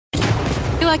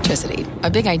electricity, a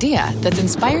big idea that's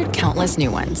inspired countless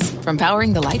new ones. From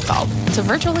powering the light bulb to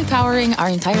virtually powering our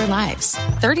entire lives.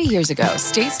 30 years ago,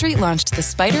 State Street launched the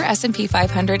Spider S&P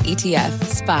 500 ETF,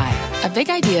 SPY. A big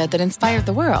idea that inspired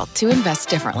the world to invest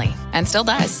differently. And still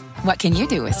does. What can you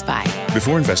do with SPY?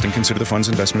 Before investing, consider the fund's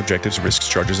investment objectives, risks,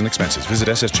 charges, and expenses. Visit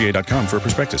ssga.com for a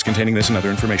prospectus containing this and other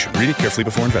information. Read it carefully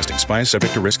before investing. SPY is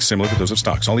subject to risks similar to those of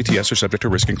stocks. All ETFs are subject to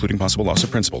risk, including possible loss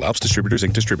of principal. Alps Distributors,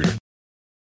 Inc. Distributor.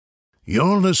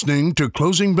 You're listening to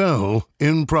Closing Bell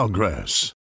in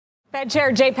Progress. Fed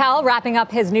Chair Jay Powell wrapping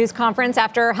up his news conference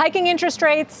after hiking interest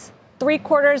rates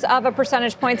 0.75 of a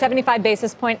percentage point, 75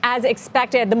 basis point as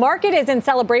expected. The market is in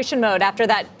celebration mode after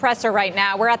that presser right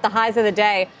now. We're at the highs of the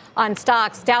day on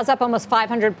stocks. Dow's up almost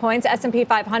 500 points. S&P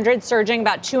 500 surging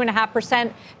about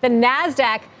 2.5%. The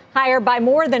NASDAQ higher by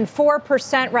more than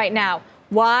 4% right now.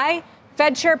 Why?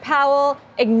 Fed Chair Powell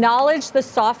acknowledged the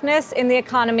softness in the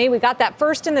economy. We got that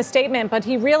first in the statement, but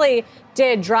he really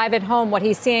did drive it home what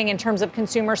he's seeing in terms of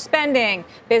consumer spending,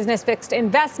 business fixed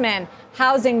investment,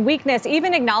 housing weakness,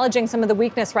 even acknowledging some of the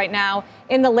weakness right now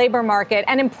in the labor market.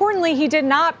 And importantly, he did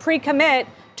not pre-commit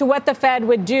to what the Fed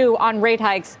would do on rate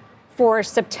hikes for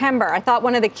September. I thought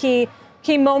one of the key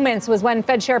moments was when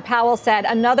Fed Chair Powell said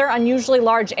another unusually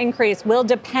large increase will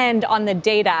depend on the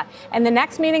data. And the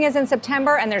next meeting is in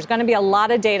September, and there's going to be a lot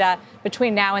of data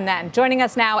between now and then. Joining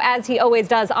us now, as he always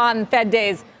does on Fed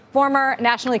Days, former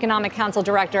National Economic Council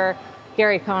Director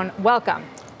Gary Cohn. Welcome.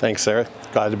 Thanks, Sarah.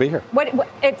 Glad to be here.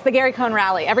 It's the Gary Cohn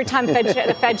rally. Every time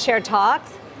the Fed Chair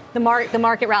talks, the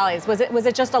market rallies. Was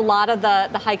it just a lot of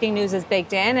the hiking news is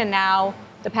baked in, and now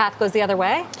the path goes the other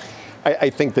way?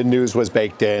 I think the news was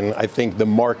baked in. I think the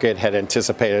market had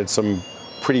anticipated some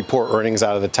pretty poor earnings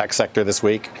out of the tech sector this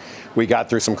week. We got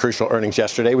through some crucial earnings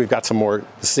yesterday. We've got some more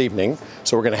this evening,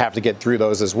 so we're going to have to get through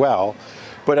those as well.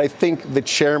 But I think the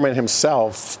chairman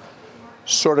himself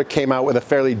sort of came out with a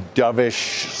fairly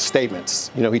dovish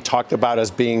statements. You know, he talked about us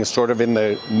being sort of in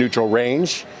the neutral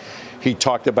range. He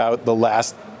talked about the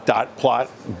last dot plot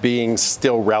being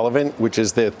still relevant, which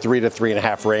is the 3 to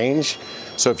 3.5 range.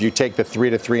 So if you take the 3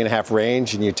 to 3.5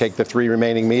 range and you take the 3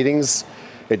 remaining meetings,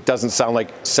 it doesn't sound like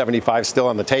 75 still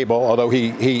on the table, although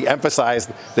he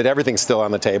emphasized that everything's still on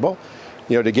the table.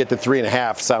 You know, to get to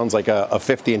 3.5 sounds like a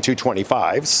 50 and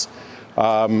 225s.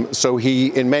 So he,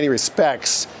 in many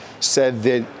respects, said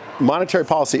that monetary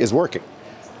policy is working.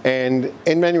 And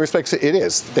in many respects, it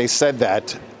is. They said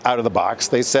that out of the box.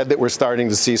 They said that we're starting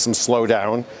to see some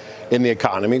slowdown in the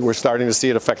economy. We're starting to see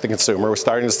it affect the consumer. We're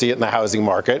starting to see it in the housing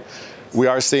market. We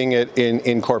are seeing it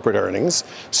in corporate earnings.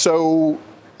 So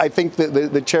I think that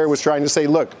the chair was trying to say,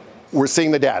 look, we're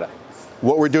seeing the data.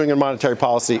 What we're doing in monetary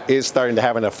policy is starting to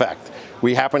have an effect.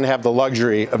 We happen to have the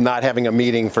luxury of not having a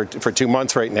meeting for 2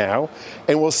 months right now,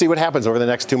 and we'll see what happens over the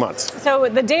next 2 months. So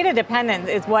the data dependent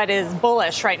is what is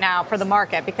bullish right now for the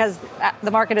market, because the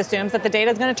market assumes that the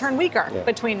data is going to turn weaker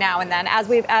between now and then, as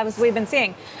we've been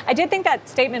seeing. I did think that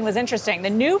statement was interesting. The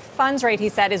new funds rate, he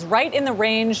said, is right in the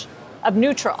range of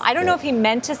neutral. I don't know if he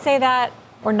meant to say that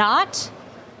or not,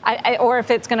 or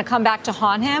if it's going to come back to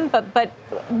haunt him, but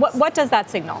what does that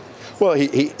signal? Well,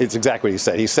 it's exactly what he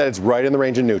said. He said it's right in the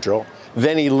range of neutral.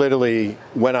 Then he literally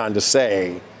went on to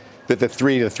say that the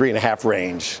 3 to 3.5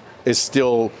 range is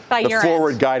still the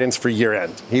forward guidance for year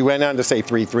end. He went on to say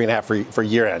 3.5 for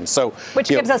year end. So which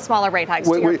gives us smaller rate hikes,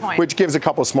 to your point. Which gives a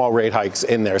couple small rate hikes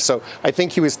in there. So I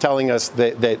think he was telling us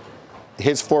that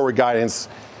his forward guidance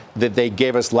that they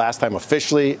gave us last time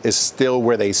officially is still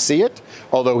where they see it,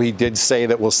 although he did say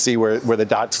that we'll see where the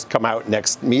dots come out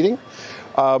next meeting.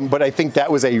 But I think that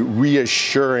was a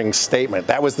reassuring statement.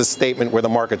 That was the statement where the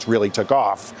markets really took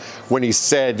off when he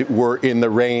said we're in the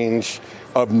range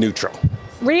of neutral.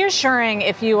 Reassuring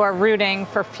if you are rooting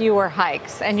for fewer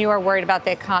hikes and you are worried about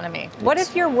the economy. Yes. What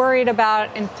if you're worried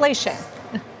about inflation?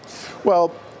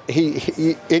 Well,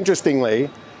 he interestingly,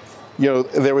 you know,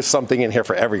 there was something in here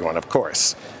for everyone, of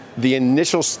course. The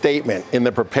initial statement in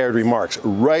the prepared remarks,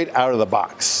 right out of the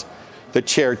box, the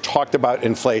chair talked about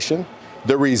inflation,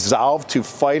 the resolve to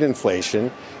fight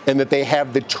inflation, and that they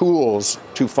have the tools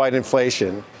to fight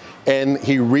inflation. And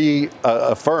he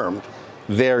reaffirmed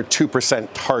their 2%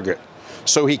 target.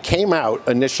 So he came out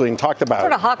initially and talked about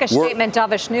sort of hawkish statement,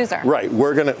 dovish newser. Right.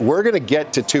 We're gonna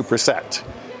get to 2%,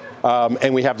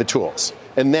 and we have the tools.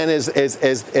 And then as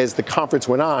the conference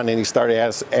went on and he started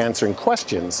answering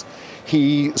questions,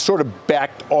 he sort of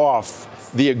backed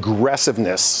off the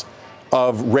aggressiveness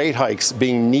of rate hikes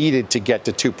being needed to get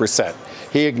to 2%.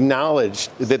 He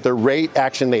acknowledged that the rate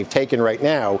action they've taken right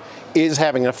now is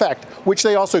having an effect, which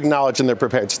they also acknowledge in their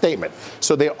prepared statement.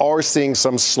 So they are seeing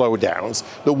some slowdowns.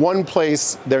 The one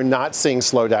place they're not seeing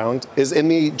slowdowns is in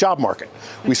the job market.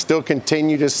 We still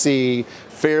continue to see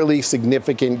fairly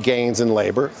significant gains in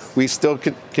labor. We still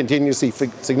continue to see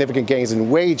significant gains in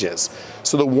wages.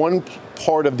 So the one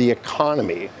part of the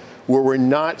economy where we're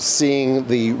not seeing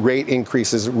the rate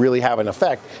increases really have an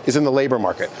effect is in the labor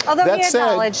market. Although he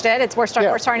acknowledged it, we're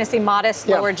starting to see modest,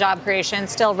 slower job creation,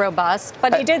 still robust.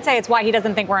 But he did say it's why he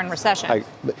doesn't think we're in recession.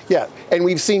 And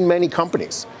we've seen many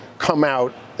companies come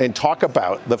out and talk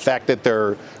about the fact that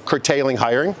they're curtailing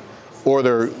hiring, or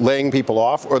they're laying people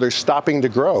off, or they're stopping to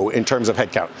grow in terms of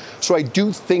headcount. So I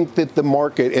do think that the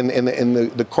market and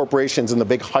the corporations and the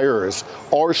big hirers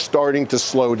are starting to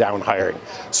slow down hiring.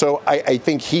 So I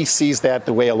think he sees that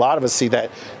the way a lot of us see that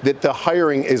the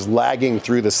hiring is lagging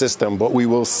through the system, but we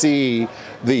will see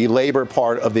the labor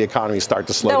part of the economy start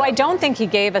to slow down. I don't think he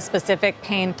gave a specific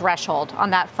pain threshold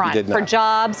on that front for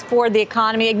jobs, for the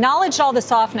economy, acknowledged all the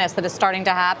softness that is starting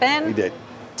to happen. He did.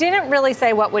 Didn't really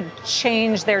say what would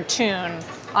change their tune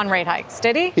on rate hikes,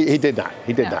 did he? He did not.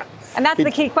 He did not. And that's the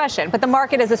key question. But the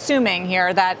market is assuming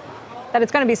here that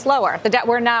it's going to be slower.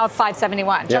 We're now at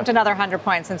 571. Jumped another 100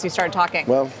 points since you started talking.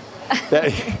 Well,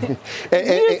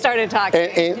 you started talking.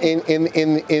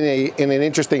 In an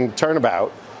interesting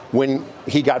turnabout, when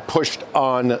he got pushed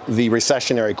on the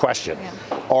recessionary question,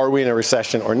 are we in a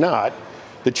recession or not?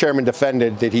 The chairman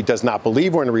defended that he does not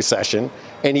believe we're in a recession,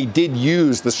 and he did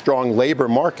use the strong labor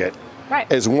market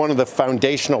as one of the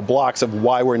foundational blocks of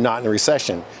why we're not in a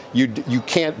recession. You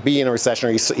can't be in a recession,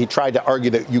 or he tried to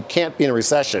argue that you can't be in a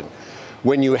recession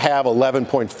when you have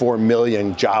 11.4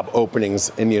 million job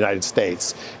openings in the United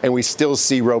States, and we still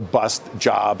see robust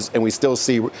jobs, and we still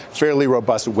see fairly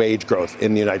robust wage growth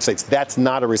in the United States. That's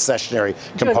not a recessionary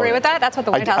component. Do you agree with that? That's what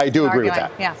the White House is arguing. I do agree with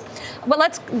that. Yeah. Well,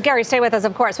 Gary, stay with us,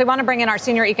 of course. We want to bring in our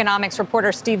senior economics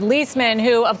reporter, Steve Leisman,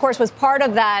 who, of course, was part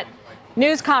of that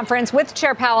news conference with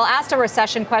Chair Powell, asked a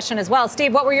recession question as well.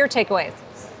 Steve, what were your takeaways?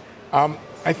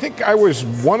 I think I was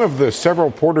one of the several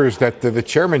reporters that the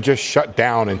chairman just shut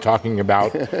down in talking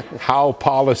about how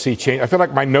policy changed. I feel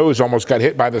like my nose almost got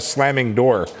hit by the slamming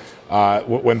door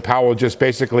when Powell just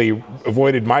basically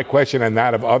avoided my question and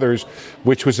that of others,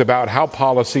 which was about how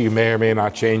policy may or may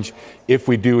not change if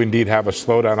we do indeed have a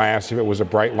slowdown. I asked if it was a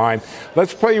bright line.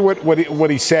 Let's play what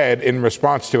he said in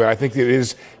response to it. I think it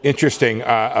is interesting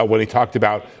when he talked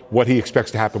about what he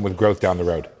expects to happen with growth down the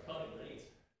road.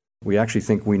 We actually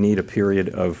think we need a period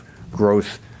of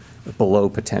growth below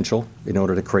potential in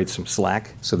order to create some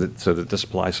slack so that the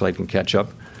supply side can catch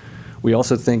up. We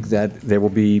also think that there will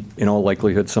be, in all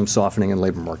likelihood, some softening in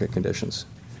labor market conditions.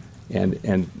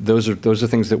 And those are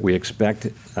things that we expect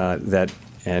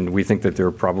and we think that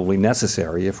they're probably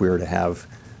necessary if we were to have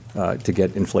to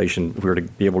get inflation, if we were to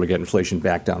be able to get inflation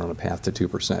back down on a path to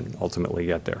 2%, ultimately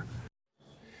get there.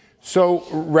 So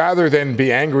rather than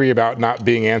be angry about not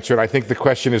being answered, I think the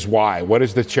question is why? Why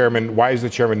is the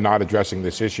chairman not addressing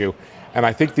this issue? And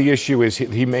I think the issue is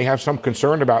he may have some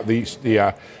concern about the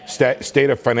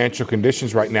state of financial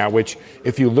conditions right now, which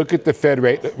if you look at the Fed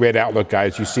rate outlook,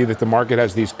 guys, you see that the market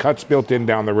has these cuts built in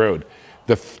down the road.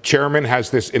 The chairman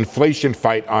has this inflation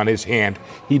fight on his hand.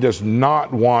 He does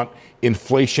not want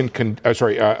financial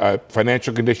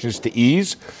conditions to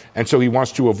ease. And so he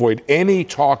wants to avoid any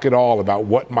talk at all about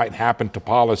what might happen to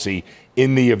policy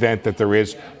in the event that there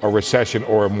is a recession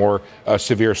or a more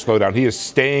severe slowdown. He is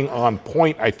staying on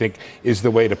point, I think, is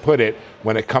the way to put it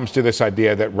when it comes to this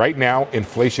idea that right now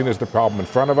inflation is the problem in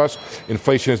front of us.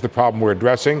 Inflation is the problem we're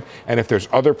addressing. And if there's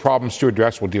other problems to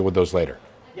address, we'll deal with those later.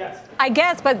 I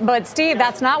guess, but Steve,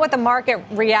 that's not what the market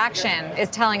reaction is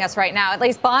telling us right now. At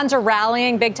least bonds are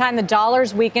rallying big time. The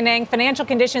dollar's weakening. Financial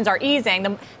conditions are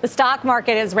easing. The stock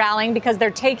market is rallying because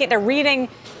they're reading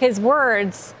his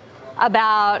words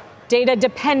about data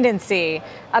dependency,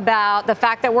 about the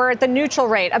fact that we're at the neutral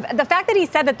rate, the fact that he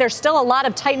said that there's still a lot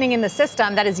of tightening in the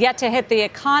system that is yet to hit the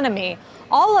economy.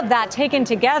 All of that taken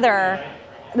together,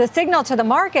 the signal to the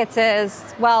markets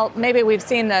is, well, maybe we've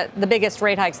seen the biggest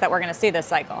rate hikes that we're going to see this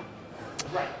cycle.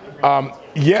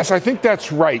 Yes, I think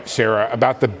that's right, Sarah,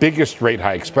 about the biggest rate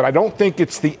hikes. But I don't think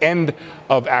it's the end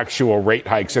of actual rate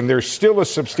hikes. And there's still a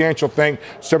substantial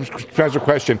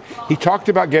question. He talked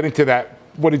about getting to that,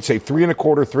 what did he say,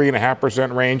 3.25%,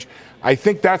 3.5% range. I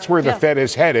think that's where the Fed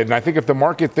is headed. And I think if the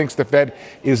market thinks the Fed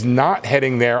is not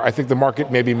heading there, I think the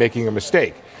market may be making a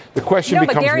mistake. The question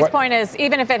becomes, but Gary's point is,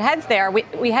 even if it heads there,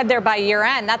 we head there by year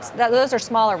end. Those are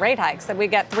smaller rate hikes. That we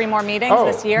get 3 more meetings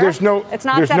this year. It's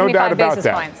not 75 basis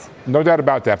points. No doubt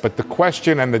about that. But the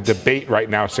question and the debate right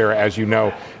now, Sarah, as you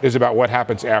know, is about what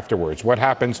happens afterwards. What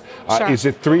happens? Is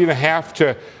it 3.5%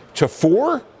 to to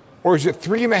 4? Or is it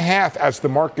 3.5 as the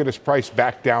market is priced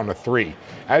back down to 3?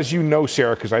 As you know,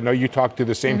 Sarah, because I know you talk to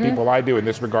the same people I do in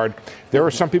this regard, there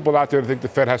are some people out there that think the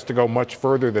Fed has to go much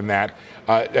further than that.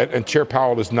 And Chair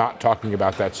Powell is not talking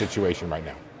about that situation right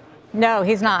now. No,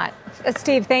 he's not.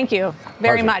 Steve, thank you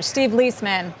very much. Steve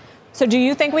Leisman. So do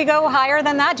you think we go higher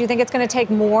than that? Do you think it's going to take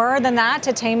more than that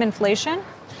to tame inflation?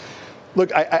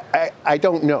 Look, I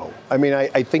don't know. I mean,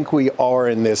 I think we are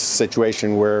in this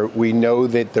situation where we know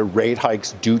that the rate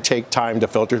hikes do take time to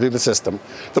filter through the system.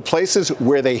 The places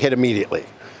where they hit immediately,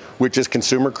 which is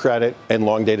consumer credit and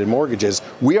long-dated mortgages,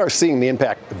 we are seeing the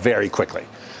impact very quickly.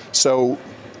 So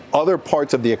other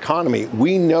parts of the economy,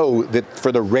 we know that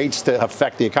for the rates to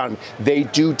affect the economy, they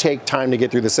do take time to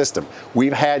get through the system.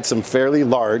 We've had some fairly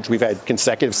large, we've had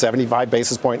consecutive 75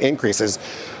 basis point increases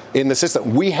in the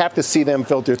system. We have to see them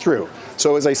filter through.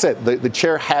 So as I said, the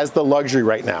chair has the luxury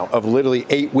right now of literally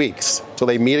 8 weeks till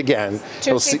they meet again.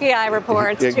 2 CPI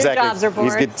reports, exactly. 2 jobs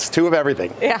reports. He gets 2 of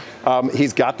everything. Yeah.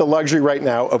 He's got the luxury right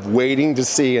now of waiting to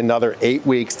see another 8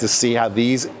 weeks to see how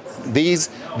this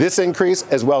increase,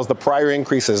 as well as the prior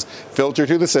increases, filter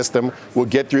through the system. We'll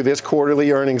get through this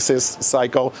quarterly earnings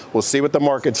cycle. We'll see what the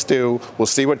markets do. We'll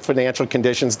see what financial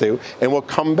conditions do, and we'll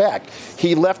come back.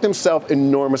 He left himself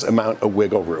enormous amount of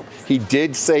wiggle room. He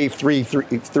did say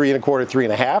 3.25,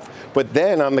 3.5, but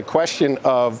then on the question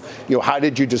of, how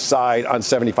did you decide on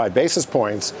 75 basis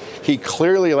points, he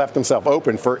clearly left himself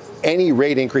open for any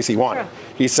rate increase he wanted. Sure.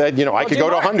 He said, I could go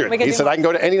to 100. He said, I can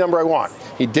go to any number I want.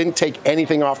 He didn't take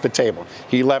anything off the table.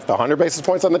 He left 100 basis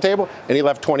points on the table, and he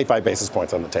left 25 basis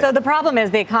points on the table. So the problem is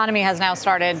the economy has now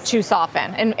started to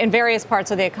soften in various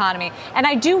parts of the economy. And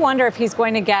I do wonder if he's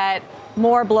going to get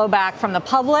more blowback from the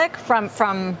public,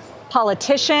 from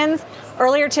politicians.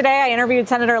 Earlier today, I interviewed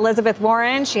Senator Elizabeth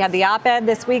Warren. She had the op-ed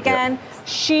this weekend.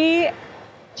 Yep.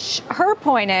 Her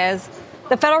point is,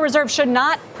 the Federal Reserve should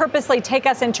not purposely take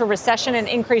us into recession and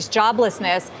increase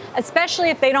joblessness, especially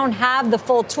if they don't have the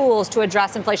full tools to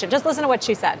address inflation. Just listen to what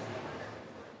she said.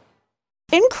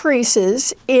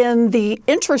 Increases in the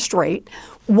interest rate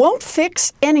won't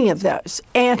fix any of those.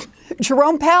 And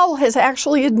Jerome Powell has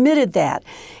actually admitted that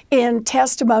in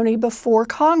testimony before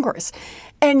Congress.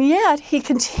 And yet he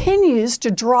continues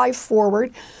to drive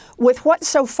forward with what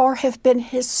so far have been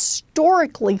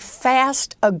historically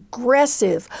fast,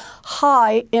 aggressive,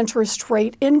 high interest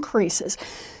rate increases.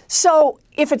 So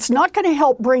if it's not going to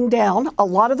help bring down a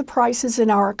lot of the prices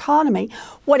in our economy,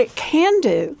 what it can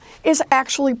do is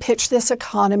actually pitch this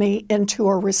economy into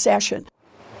a recession.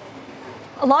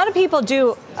 A lot of people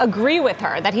do agree with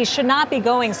her that he should not be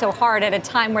going so hard at a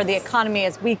time where the economy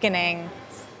is weakening.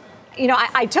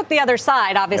 I took the other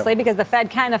side, obviously, because the Fed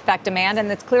can affect demand, and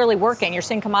it's clearly working. You're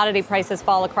seeing commodity prices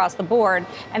fall across the board,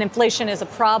 and inflation is a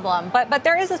problem. But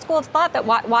there is a school of thought that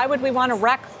why would we want to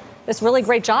wreck this really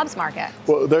great jobs market?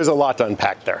 Well, there's a lot to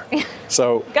unpack there.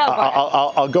 So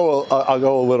I'll go a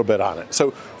little bit on it.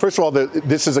 So first of all,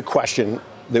 this is a question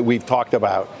that we've talked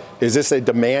about. Is this a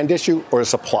demand issue or a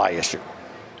supply issue?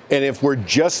 And if we're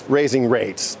just raising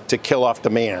rates to kill off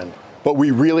demand, but we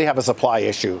really have a supply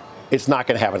issue, it's not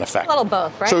going to have an effect. A little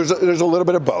both, right? So there's a little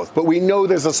bit of both. But we know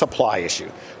there's a supply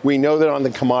issue. We know that on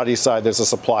the commodity side, there's a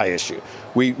supply issue.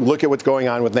 We look at what's going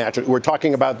on with natural. We're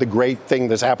talking about the great thing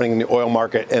that's happening in the oil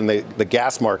market and the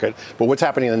gas market, but what's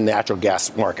happening in the natural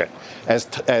gas market?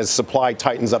 As supply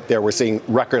tightens up there, we're seeing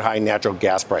record high natural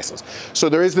gas prices. So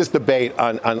there is this debate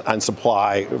on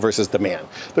supply versus demand.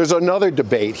 There's another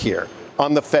debate here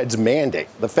on the Fed's mandate.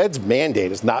 The Fed's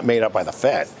mandate is not made up by the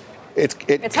Fed.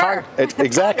 It's her.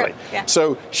 Exactly. Yeah.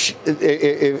 So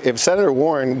if Senator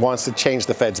Warren wants to change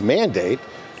the Fed's mandate,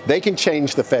 they can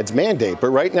change the Fed's mandate. But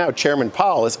right now, Chairman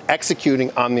Powell is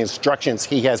executing on the instructions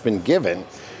he has been given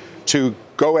to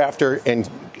go after and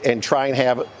try and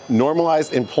have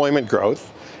normalized employment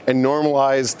growth and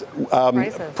normalized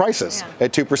prices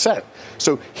at 2%.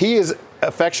 So he is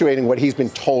effectuating what he's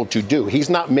been told to do. He's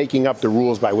not making up the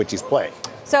rules by which he's playing.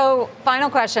 So, final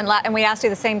question, and we asked you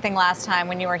the same thing last time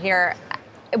when you were here,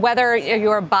 whether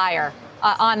you're a buyer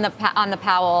on the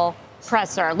Powell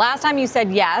presser. Last time you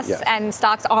said yes, and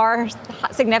stocks are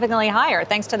significantly higher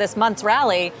thanks to this month's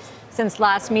rally since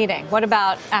last meeting. What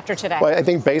about after today? Well, I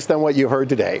think based on what you heard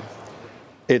today,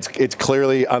 it's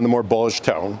clearly on the more bullish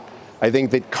tone. I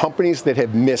think that companies that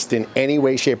have missed in any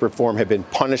way, shape, or form have been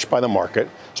punished by the market.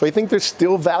 So I think there's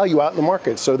still value out in the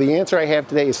market. So the answer I have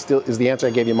today is the answer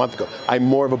I gave you a month ago. I'm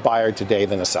more of a buyer today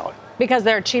than a seller. Because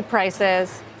they're cheap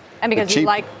prices and because you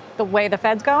like the way the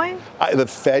Fed's going? The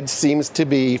Fed seems to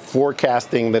be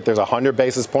forecasting that there's 100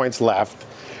 basis points left.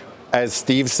 As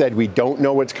Steve said, we don't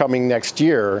know what's coming next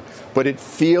year, but it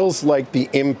feels like the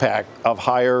impact of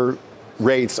higher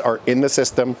rates are in the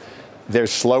system. They're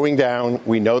slowing down.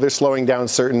 We know they're slowing down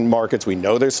certain markets. We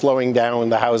know they're slowing down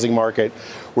the housing market.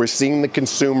 We're seeing the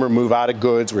consumer move out of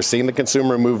goods. We're seeing the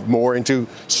consumer move more into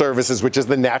services, which is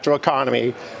the natural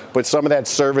economy. But some of that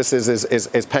services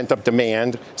is pent-up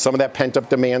demand. Some of that pent-up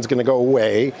demand is going to go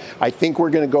away. I think we're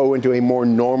going to go into a more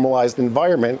normalized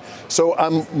environment. So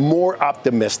I'm more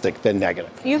optimistic than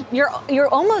negative. You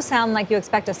almost sound like you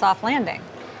expect a soft landing.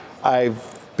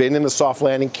 I've been in the soft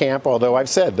landing camp, although I've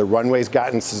said the runway's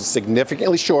gotten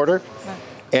significantly shorter,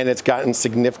 and it's gotten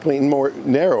significantly more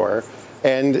narrower.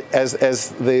 And as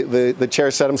the chair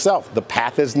said himself, the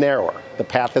path is narrower. The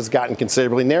path has gotten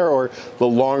considerably narrower the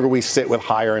longer we sit with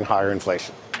higher and higher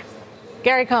inflation.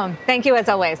 Gary Cohn, thank you as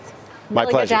always. My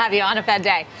really pleasure. Good to have you on a Fed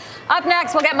day. Up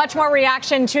next, we'll get much more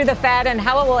reaction to the Fed and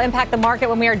how it will impact the market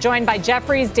when we are joined by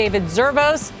Jefferies' David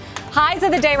Zervos. Highs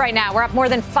of the day right now. We're up more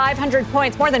than 500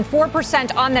 points, more than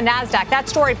 4% on the NASDAQ. That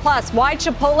story plus why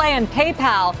Chipotle and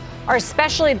PayPal are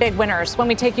especially big winners when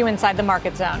we take you inside the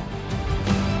market zone.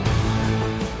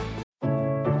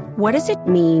 What does it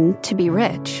mean to be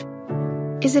rich?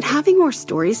 Is it having more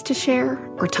stories to share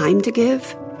or time to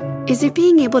give? Is it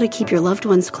being able to keep your loved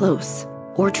ones close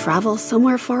or travel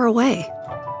somewhere far away?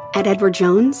 At Edward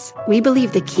Jones, we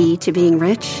believe the key to being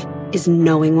rich is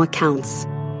knowing what counts.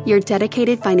 Your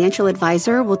dedicated financial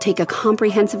advisor will take a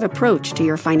comprehensive approach to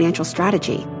your financial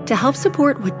strategy to help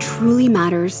support what truly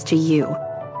matters to you.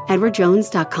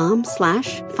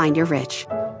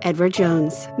 EdwardJones.com/findyourrich. Edward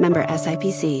Jones, member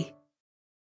SIPC.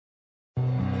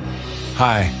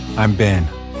 Hi, I'm Ben.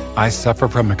 I suffer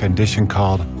from a condition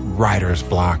called writer's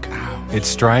block. It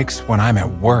strikes when I'm at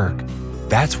work.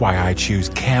 That's why I choose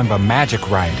Canva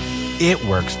Magic Write. It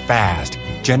works fast,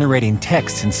 generating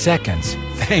text in seconds,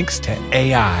 thanks to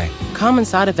AI. Common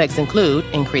side effects include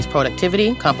increased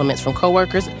productivity, compliments from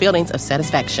coworkers, feelings of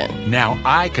satisfaction. Now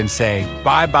I can say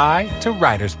bye-bye to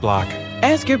writer's block.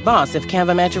 Ask your boss if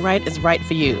Canva Magic Write is right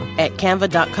for you at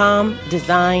canva.com,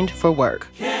 designed for work.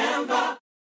 Canva.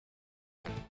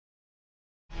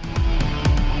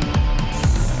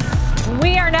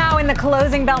 We are now in the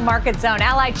closing bell market zone.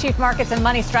 Ally Chief Markets and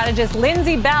Money Strategist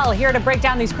Lindsey Bell here to break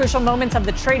down these crucial moments of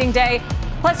the trading day.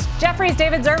 Plus, Jefferies'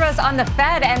 David Zervos on the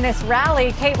Fed and this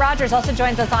rally. Kate Rogers also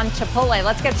joins us on Chipotle.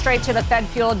 Let's get straight to the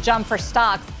Fed-fueled jump for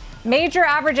stocks. Major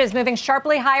averages moving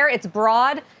sharply higher. It's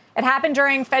broad. It happened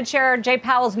during Fed Chair Jay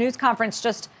Powell's news conference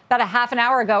just about a half an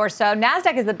hour ago or so.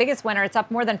 NASDAQ is the biggest winner. It's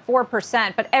up more than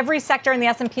 4%. But every sector in the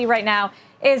S&P right now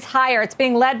is higher. It's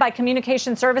being led by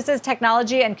communication services,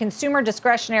 technology, and consumer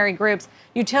discretionary groups.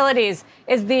 Utilities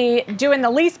is doing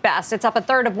the least best. It's up a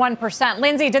third of 1%.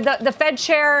 Lindsey, did the Fed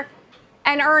Chair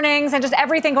and earnings and just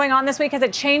everything going on this week, has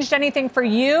it changed anything for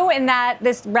you in that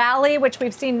this rally, which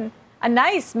we've seen a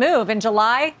nice move in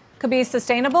July, could be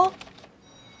sustainable?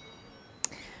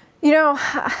 You know,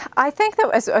 I think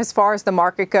that as far as the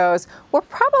market goes, we're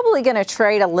probably going to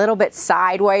trade a little bit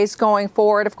sideways going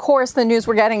forward. Of course, the news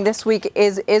we're getting this week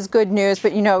is good news,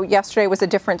 but, you know, yesterday was a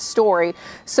different story.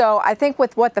 So I think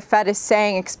with what the Fed is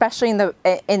saying, especially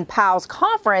in Powell's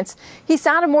conference, he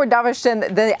sounded more dovish than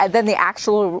the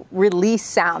actual release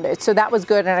sounded. So that was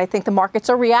good, and I think the markets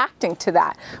are reacting to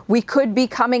that. We could be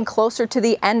coming closer to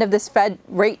the end of this Fed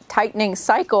rate tightening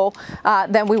cycle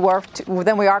than we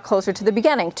are closer to the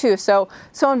beginning, too. So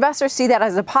investors see that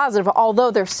as a positive, although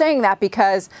they're saying that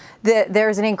because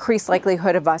there's an increased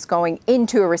likelihood of us going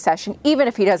into a recession, even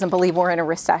if he doesn't believe we're in a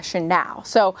recession now.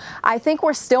 So I think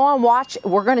we're still on watch.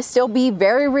 We're going to still be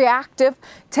very reactive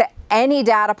to any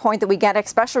data point that we get,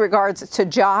 especially regards to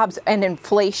jobs and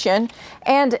inflation.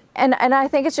 And I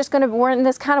think it's just we're in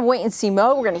this kind of wait and see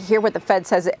mode. We're going to hear what the Fed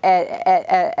says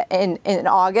in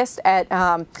August at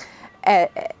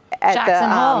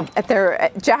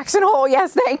Jackson Hole.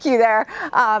 Yes, thank you there.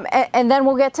 And then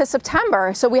we'll get to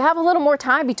September. So we have a little more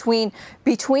time between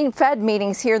Fed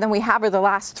meetings here than we have over the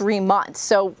last 3 months.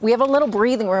 So we have a little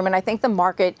breathing room, and I think the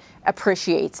market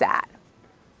appreciates that.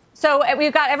 So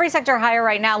we've got every sector higher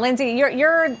right now. Lindsey,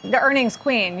 you're the earnings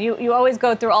queen. You always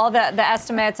go through all the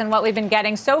estimates and what we've been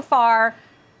getting so far.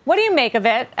 What do you make of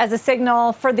it as a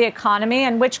signal for the economy,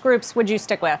 and which groups would you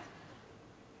stick with?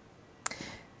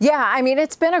 Yeah, I mean,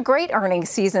 it's been a great earnings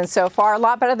season so far, a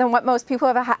lot better than what most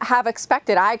people have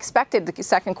expected. I expected the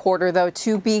second quarter, though,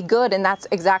 to be good, and that's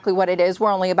exactly what it is.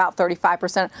 We're only about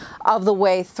 35% of the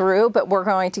way through, but we're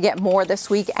going to get more this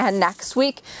week and next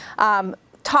week.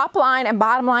 Top line and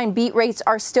bottom line beat rates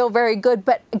are still very good,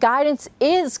 but guidance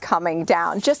is coming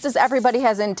down, just as everybody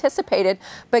has anticipated.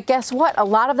 But guess what? A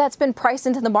lot of that's been priced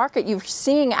into the market. You're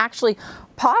seeing actually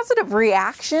positive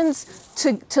reactions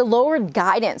to lowered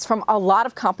guidance from a lot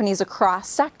of companies across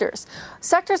sectors.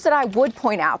 Sectors that I would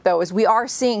point out, though, is we are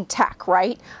seeing tech,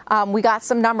 right? We got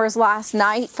some numbers last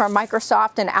night from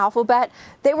Microsoft and Alphabet.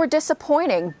 They were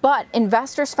disappointing, but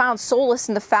investors found solace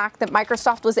in the fact that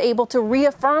Microsoft was able to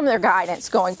reaffirm their guidance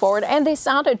going forward, and they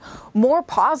sounded more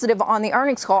positive on the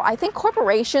earnings call. I think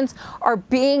corporations are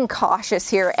being cautious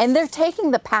here, and they're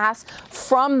taking the pass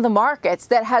from the markets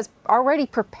that has already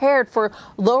prepared for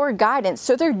lower guidance.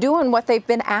 So they're doing what they've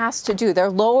been asked to do. They're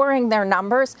lowering their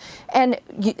numbers, and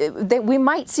we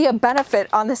might see a benefit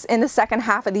on this in the second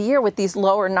half of the year with these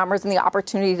lower numbers and the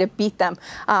opportunity to beat them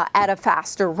at a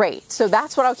faster rate. So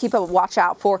that's what I'll keep a watch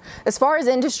out for. As far as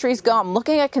industries go, I'm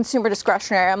looking at consumer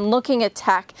discretionary, I'm looking at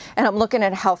tech, and I'm looking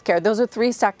at healthcare. Those are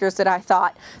three sectors that I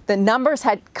thought the numbers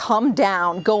had come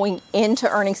down going into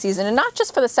earnings season, and not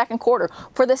just for the second quarter,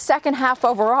 for the second half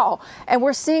overall. And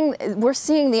we're seeing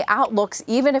the outlooks,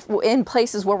 even if in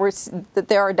places where that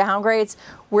there are downgrades,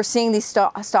 we're seeing these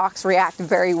stocks react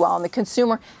very well, and the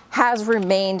consumer has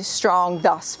remained strong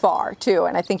thus far too.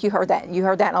 And I think you heard that in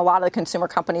a lot of the consumer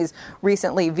companies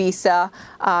recently, Visa,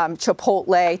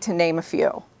 Chipotle, to name a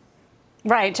few.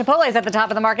 Right, Chipotle is at the top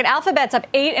of the market. Alphabet's up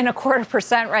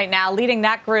 8.25% right now, leading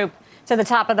that group to the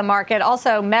top of the market.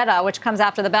 Also, Meta, which comes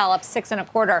after the bell, up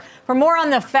 6.25%. For more on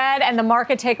the Fed and the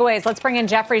market takeaways, let's bring in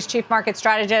Jefferies chief market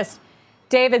strategist,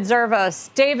 David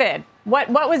Zervos. David, what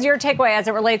was your takeaway as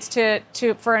it relates to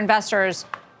for investors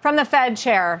from the Fed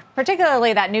chair,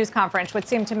 particularly that news conference, which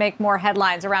seemed to make more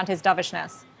headlines around his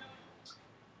dovishness?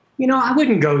 You know, I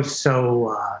wouldn't go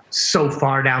so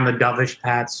far down the dovish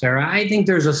path, Sarah. I think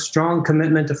there's a strong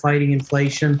commitment to fighting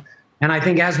inflation. And I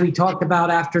think as we talked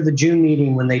about after the June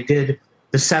meeting when they did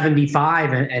the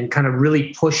 75 and kind of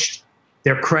really pushed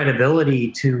their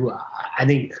credibility to, I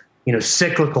think,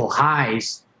 cyclical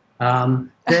highs,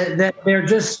 that they're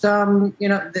just,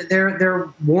 they're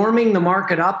warming the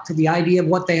market up to the idea of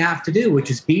what they have to do, which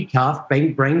is be tough,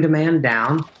 bring demand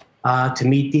down to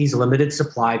meet these limited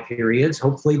supply periods.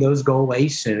 Hopefully those go away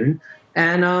soon.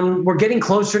 And we're getting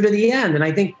closer to the end. And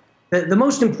I think the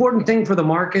most important thing for the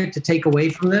market to take away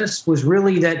from this was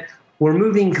really that we're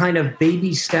moving kind of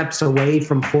baby steps away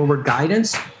from forward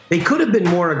guidance. They could have been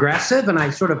more aggressive, and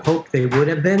I sort of hoped they would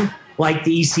have been, like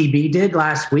the ECB did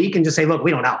last week, and just say, look,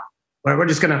 we don't know. We're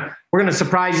gonna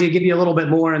surprise you, give you a little bit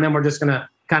more, and then we're just gonna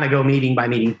kind of go meeting by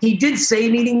meeting. He did say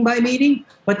meeting by meeting,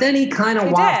 but then he kind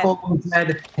of waffled and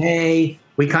said, hey,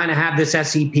 we kind of have this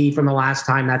SEP from the last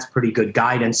time. That's pretty good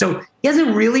guidance. So he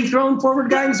hasn't really thrown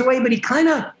forward guidance away, but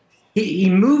he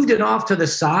moved it off to the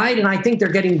side, and I think they're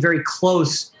getting very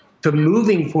close to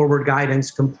moving forward guidance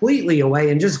completely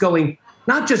away and just going,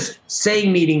 not just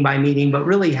saying meeting by meeting, but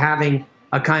really having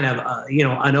a kind of,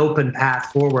 an open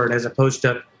path forward as opposed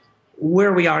to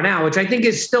where we are now, which I think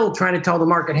is still trying to tell the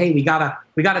market, hey, we got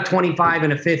a 25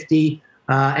 and a 50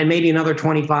 and maybe another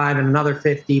 25 and another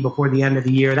 50 before the end of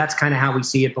the year. That's kind of how we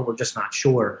see it, but we're just not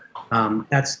sure.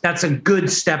 That's a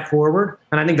good step forward,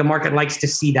 and I think the market likes to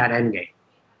see that end game.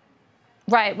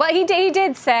 Right. Well, he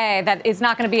did say that it's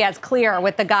not going to be as clear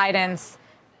with the guidance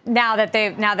now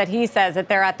that he says that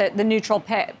they're at the neutral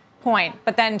point.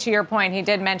 But then, to your point, he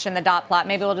did mention the dot plot.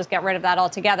 Maybe we'll just get rid of that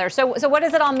altogether. So what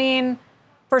does it all mean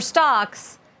for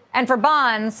stocks and for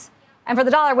bonds and for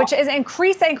the dollar, which is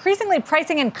increasingly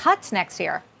pricing in cuts next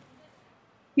year?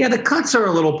 Yeah, the cuts are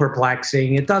a little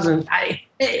perplexing.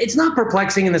 It's not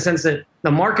perplexing in the sense that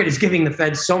the market is giving the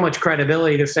Fed so much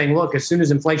credibility. They're saying, look, as soon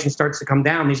as inflation starts to come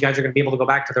down, these guys are going to be able to go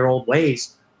back to their old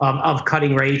ways of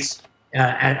cutting rates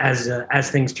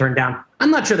as things turn down. I'm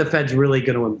not sure the Fed's really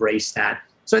going to embrace that.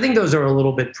 So I think those are a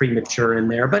little bit premature in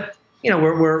there. But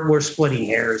we're splitting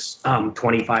hairs,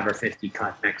 25 or 50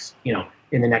 cut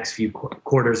in the next few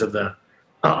quarters of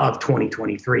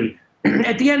 2023.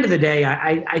 At the end of the day,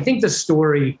 I think the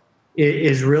story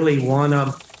is really one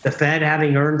of the Fed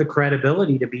having earned the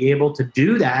credibility to be able to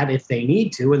do that if they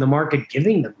need to, and the market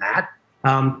giving them that.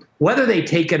 Whether they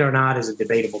take it or not is a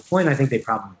debatable point. I think they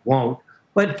probably won't.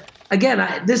 But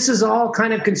again, this is all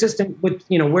kind of consistent with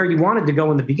where you wanted to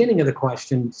go in the beginning of the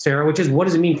question, Sarah, which is what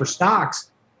does it mean for stocks?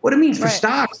 What it means for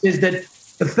stocks is that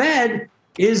the Fed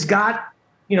is got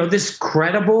this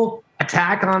credible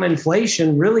attack on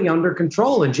inflation really under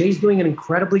control, and Jay's doing an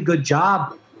incredibly good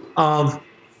job of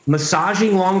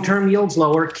massaging long-term yields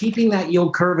lower, keeping that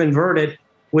yield curve inverted,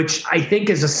 which I think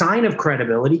is a sign of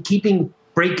credibility, keeping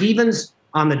break-evens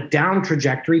on the down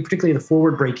trajectory, particularly the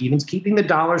forward break-evens, keeping the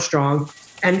dollar strong,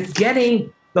 and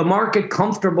getting the market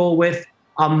comfortable with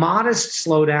a modest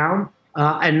slowdown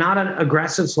and not an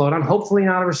aggressive slowdown, hopefully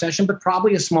not a recession, but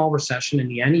probably a small recession in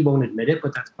the end. He won't admit it,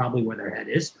 but that's probably where their head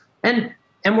is. And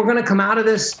And we're going to come out of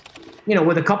this,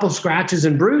 with a couple scratches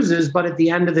and bruises. But at the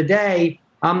end of the day,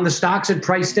 the stocks had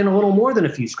priced in a little more than a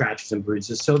few scratches and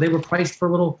bruises. So they were priced for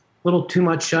a little too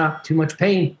much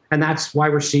pain. And that's why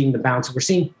we're seeing the bounce we're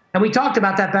seeing. And we talked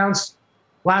about that bounce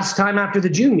last time after the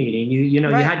June meeting. You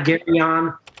had Gary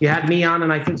on, you had me on,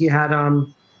 and I think you had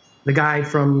the guy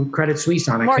from Credit Suisse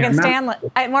on. Morgan Stanley,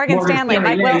 Mike Wilson.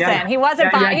 Yeah. He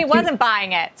wasn't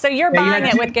buying it. So you're buying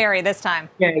it with Gary this time.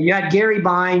 Yeah, you had Gary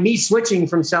buying, me switching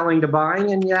from selling to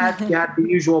buying, and you had the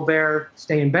usual bear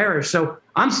staying bearish. So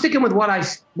I'm sticking with what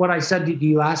I said to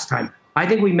you last time. I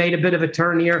think we made a bit of a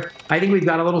turn here. I think we've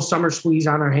got a little summer squeeze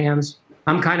on our hands.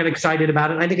 I'm kind of excited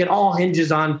about it. I think it all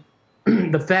hinges on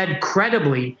the Fed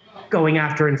credibly going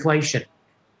after inflation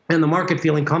and the market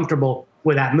feeling comfortable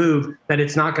with that move, that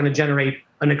it's not going to generate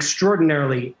an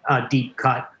extraordinarily deep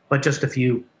cut, but just a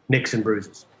few nicks and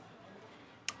bruises.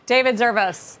 David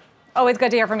Zervos, always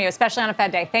good to hear from you, especially on a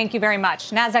Fed day. Thank you very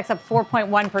much. Nasdaq's up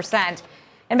 4.1%.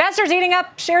 Investors eating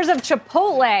up shares of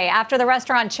Chipotle after the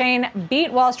restaurant chain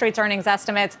beat Wall Street's earnings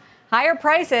estimates. Higher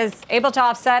prices able to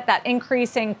offset that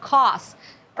increasing costs.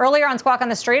 Earlier on Squawk on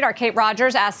the Street, our Kate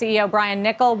Rogers asked CEO Brian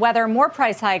Niccol whether more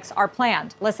price hikes are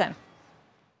planned. Listen.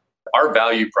 Our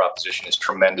value proposition is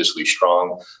tremendously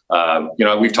strong.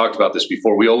 We've talked about this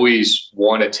before. We always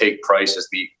want to take price as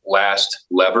the last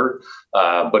lever,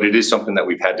 but it is something that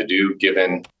we've had to do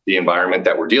given the environment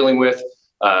that we're dealing with.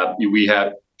 We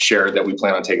have shared that we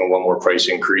plan on taking one more price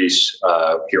increase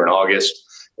here in August.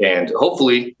 And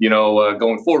hopefully,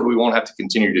 going forward, we won't have to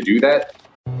continue to do that.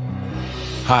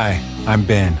 Hi, I'm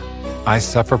Ben. I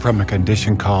suffer from a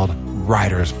condition called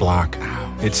writer's block.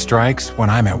 It strikes when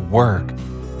I'm at work.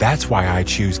 That's why I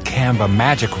choose Canva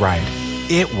Magic Write.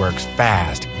 It works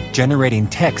fast, generating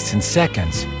text in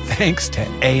seconds, thanks to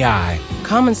AI.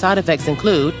 Common side effects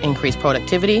include increased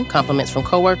productivity, compliments from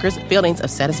coworkers, feelings of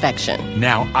satisfaction.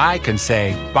 Now I can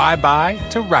say bye-bye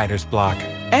to writer's block.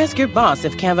 Ask your boss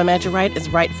if Canva Magic Write is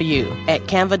right for you at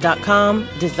canva.com,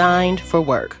 designed for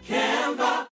work.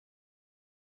 Canva.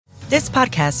 This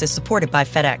podcast is supported by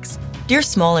FedEx. Dear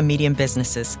small and medium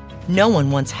businesses, no one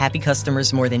wants happy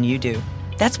customers more than you do.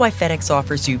 That's why FedEx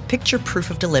offers you picture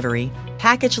proof of delivery,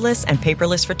 packageless and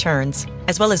paperless returns,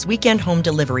 as well as weekend home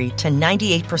delivery to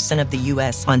 98% of the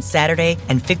U.S. on Saturday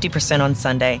and 50% on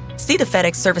Sunday. See the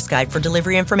FedEx service guide for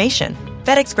delivery information.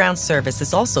 FedEx Ground service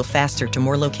is also faster to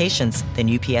more locations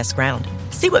than UPS Ground.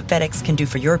 See what FedEx can do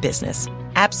for your business.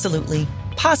 Absolutely,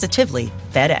 positively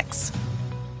FedEx.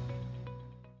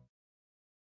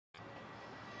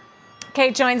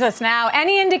 Kate joins us now.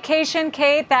 Any indication,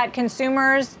 Kate, that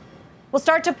consumers will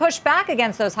start to push back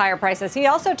against those higher prices? He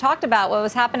also talked about what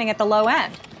was happening at the low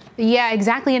end. Yeah,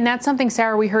 exactly. And that's something,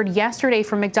 Sarah, we heard yesterday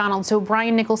from McDonald's. So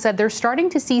Brian Niccol said they're starting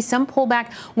to see some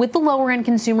pullback with the lower end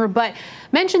consumer, but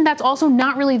mentioned that's also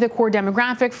not really the core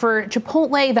demographic. For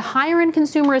Chipotle, the higher end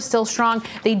consumer is still strong.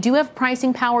 They do have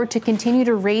pricing power to continue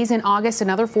to raise in August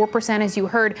another 4%, as you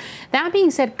heard. That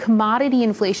being said, commodity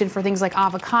inflation for things like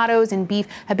avocados and beef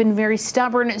have been very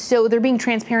stubborn. So they're being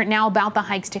transparent now about the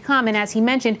hikes to come. And as he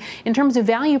mentioned, in terms of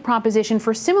value proposition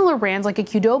for similar brands like a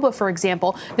Qdoba, for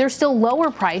example, they're still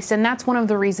lower priced. And that's one of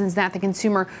the reasons that the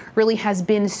consumer really has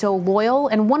been so loyal.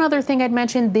 And one other thing I'd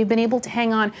mention, they've been able to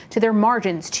hang on to their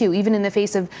margins, too, even in the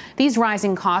face of these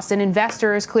rising costs. And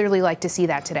investors clearly like to see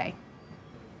that today.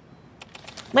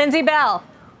 Lindsey Bell,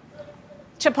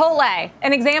 Chipotle,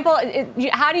 an example.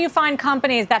 How do you find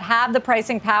companies that have the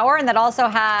pricing power and that also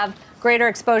have greater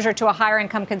exposure to a higher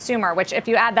income consumer, which if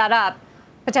you add that up,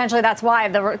 potentially that's why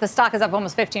the stock is up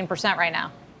almost 15% right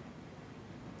now?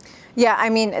 Yeah, I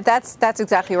mean, that's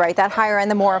exactly right. That higher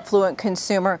end, the more affluent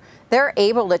consumer, they're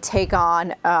able to take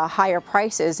on higher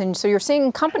prices. And so you're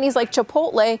seeing companies like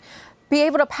Chipotle be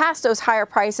able to pass those higher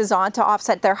prices on to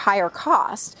offset their higher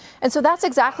costs. And so that's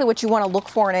exactly what you want to look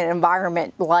for in an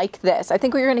environment like this. I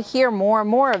think we're going to hear more and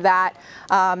more of that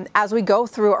as we go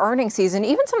through earnings season.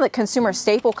 Even some of the consumer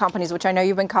staple companies, which I know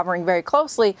you've been covering very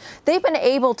closely, they've been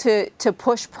able to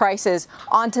push prices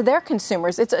onto their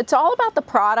consumers. It's all about the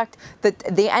product,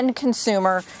 the end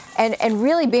consumer, and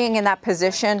really being in that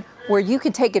position where you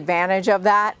can take advantage of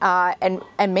that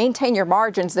and maintain your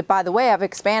margins that, by the way, have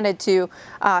expanded to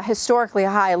historically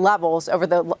high levels over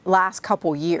the last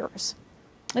couple years.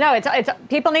 No, it's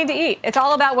people need to eat. It's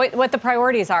all about what the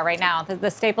priorities are right now.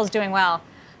 The staple's doing well.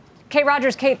 Kate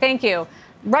Rogers, Kate, thank you.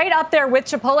 Right up there with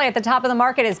Chipotle at the top of the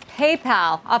market is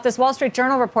PayPal, off this Wall Street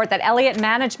Journal report that Elliott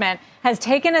Management has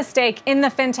taken a stake in the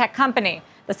fintech company.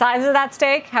 The size of that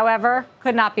stake, however,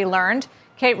 could not be learned.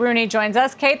 Kate Rooney joins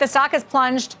us. Kate, the stock has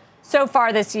plunged so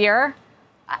far this year.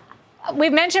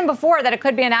 We've mentioned before that it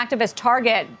could be an activist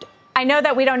target. I know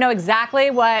that we don't know exactly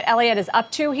what Elliott is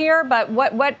up to here, but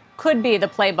what could be the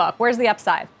playbook? Where's the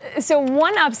upside? So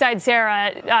one upside,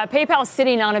 Sarah, PayPal's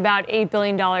sitting on about $8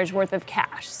 billion worth of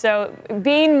cash. So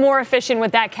being more efficient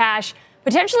with that cash,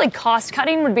 potentially cost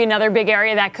cutting would be another big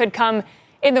area that could come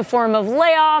in the form of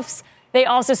layoffs. They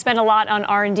also spend a lot on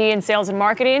R&D and sales and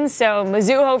marketing. So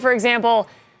Mizuho, for example,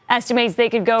 estimates they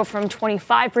could go from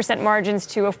 25% margins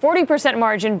to a 40%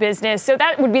 margin business. So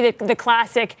that would be the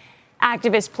classic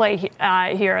activist play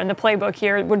here, and the playbook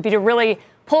here would be to really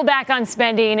pull back on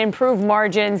spending, improve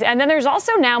margins. And then there's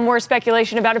also now more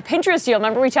speculation about a Pinterest deal.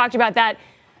 Remember, we talked about that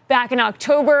back in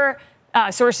October.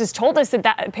 Sources told us that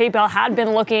PayPal had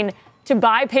been looking to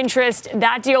buy Pinterest.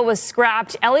 That deal was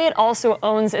scrapped. Elliott also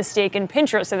owns a stake in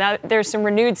Pinterest, so there's some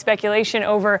renewed speculation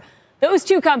over those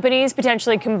two companies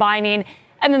potentially combining.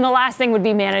 And then the last thing would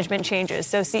be management changes.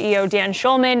 So CEO Dan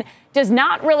Schulman does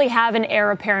not really have an heir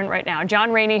apparent right now.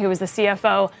 John Rainey, who was the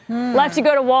CFO, left to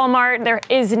go to Walmart. There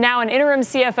is now an interim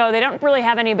CFO. They don't really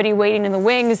have anybody waiting in the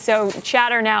wings. So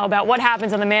chatter now about what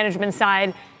happens on the management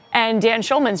side and Dan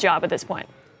Schulman's job at this point.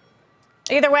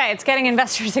 Either way, it's getting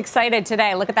investors excited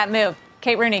today. Look at that move.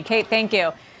 Kate Rooney. Kate, thank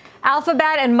you.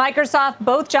 Alphabet and Microsoft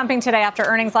both jumping today after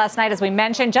earnings last night, as we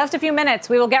mentioned. Just a few minutes,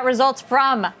 we will get results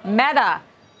from Meta.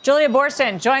 Julia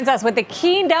Boorstin joins us with the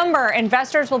key number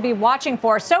investors will be watching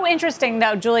for. So interesting,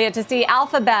 though, Julia, to see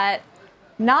Alphabet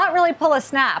not really pull a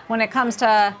snap when it comes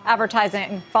to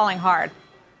advertising falling hard.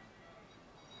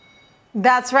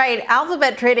 That's right.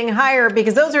 Alphabet trading higher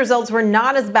because those results were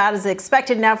not as bad as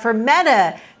expected. Now, for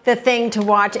Meta, the thing to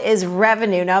watch is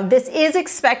revenue. Now, this is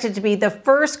expected to be the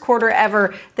first quarter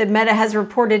ever that Meta has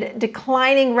reported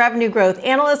declining revenue growth.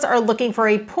 Analysts are looking for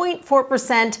a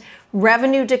 0.4%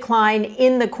 revenue decline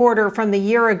in the quarter from the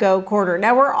year ago quarter.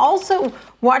 Now, we're also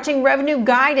watching revenue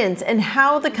guidance and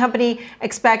how the company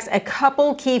expects a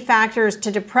couple key factors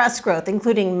to depress growth,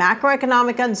 including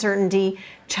macroeconomic uncertainty,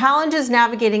 challenges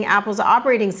navigating Apple's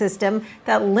operating system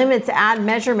that limits ad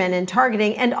measurement and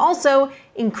targeting, and also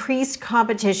increased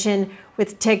competition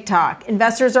with TikTok.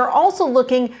 Investors are also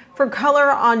looking for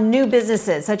color on new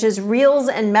businesses such as Reels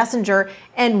and Messenger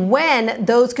and when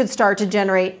those could start to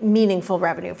generate meaningful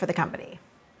revenue for the company.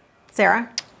 Sarah?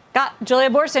 Got Julia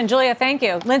Boorstin. Julia, thank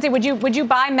you. Lindsey, would you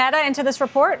buy Meta into this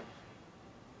report?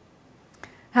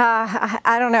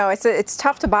 I don't know. It's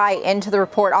tough to buy into the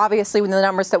report. Obviously, when the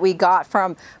numbers that we got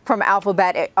from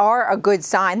Alphabet are a good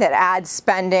sign that ad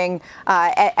spending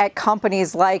at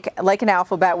companies like an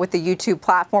Alphabet with the YouTube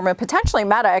platform and potentially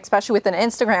Meta, especially with an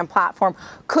Instagram platform,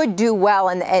 could do well.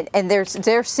 And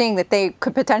they're seeing that they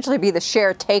could potentially be the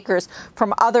share takers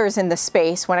from others in the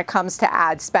space when it comes to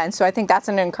ad spend. So I think that's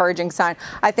an encouraging sign.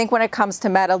 I think when it comes to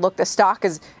Meta, look, the stock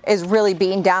is really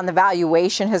being down. The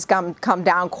valuation has come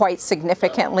down quite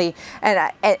significantly.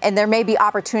 And there may be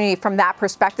opportunity from that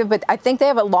perspective, but I think they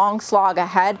have a long slog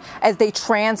ahead as they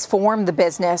transform the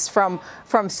business from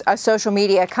a social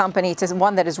media company to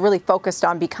one that is really focused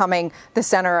on becoming the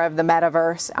center of the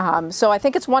metaverse. So I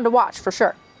think it's one to watch for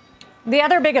sure. The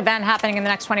other big event happening in the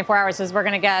next 24 hours is we're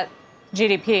going to get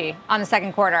GDP on the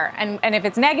second quarter. And if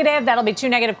it's negative, that'll be 2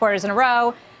 negative quarters in a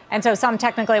row. And so some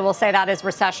technically will say that is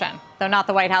recession, though not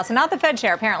the White House and not the Fed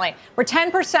chair, apparently. We're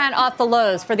 10% off the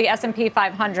lows for the S&P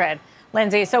 500,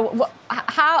 Lindsey. So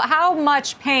how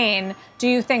much pain do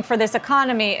you think for this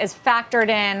economy is factored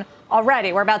in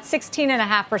already? We're about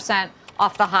 16.5%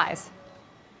 off the highs.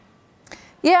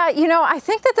 Yeah, I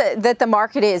think that the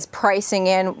market is pricing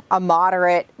in a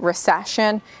moderate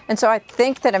recession. And so I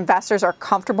think that investors are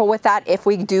comfortable with that. If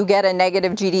we do get a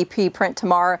negative GDP print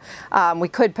tomorrow, we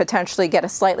could potentially get a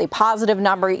slightly positive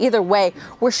number. Either way,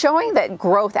 we're showing that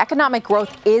economic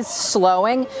growth is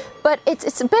slowing, but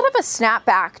it's a bit of a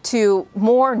snapback to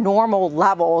more normal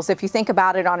levels. If you think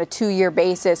about it on a 2-year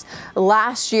basis,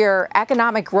 last year,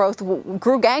 economic growth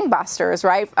grew gangbusters,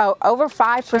 right? Over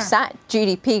 5%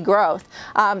 GDP growth.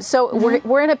 So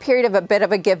we're in a period of a bit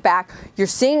of a give back. You're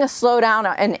seeing a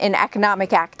slowdown in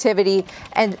economic activity.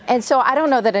 And so I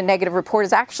don't know that a negative report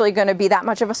is actually going to be that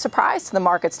much of a surprise to the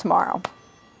markets tomorrow.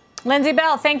 Lindsey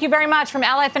Bell, thank you very much from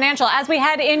Ally Financial. As we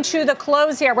head into the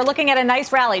close here, we're looking at a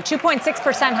nice rally, 2.6%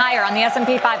 higher on the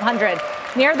S&P 500,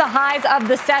 near the highs of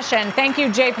the session. Thank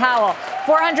you, Jay Powell.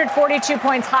 442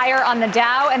 points higher on the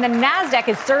Dow, and the NASDAQ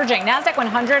is surging. NASDAQ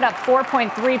 100 up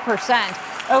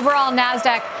 4.3%. Overall,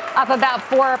 NASDAQ up about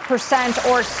 4%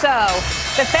 or so.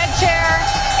 The Fed chair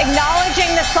acknowledging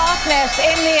the softness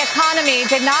in the economy,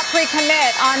 did not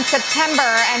pre-commit on September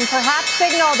and perhaps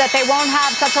signaled that they won't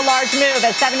have such a large move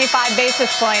as 75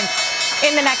 basis points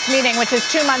in the next meeting, which is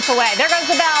 2 months away. There goes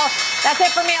the bell. That's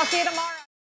it for me. I'll see you tomorrow.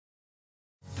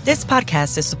 This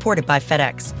podcast is supported by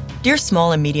FedEx. Dear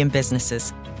small and medium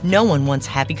businesses, no one wants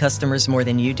happy customers more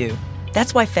than you do.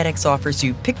 That's why FedEx offers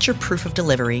you picture proof of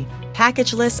delivery,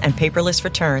 packageless and paperless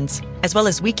returns, as well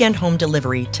as weekend home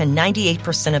delivery to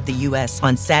 98% of the U.S.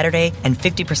 on Saturday and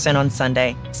 50% on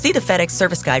Sunday. See the FedEx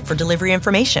service guide for delivery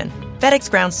information.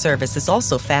 FedEx Ground service is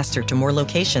also faster to more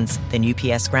locations than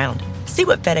UPS Ground. See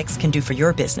what FedEx can do for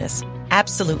your business.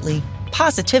 Absolutely,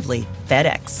 positively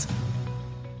FedEx.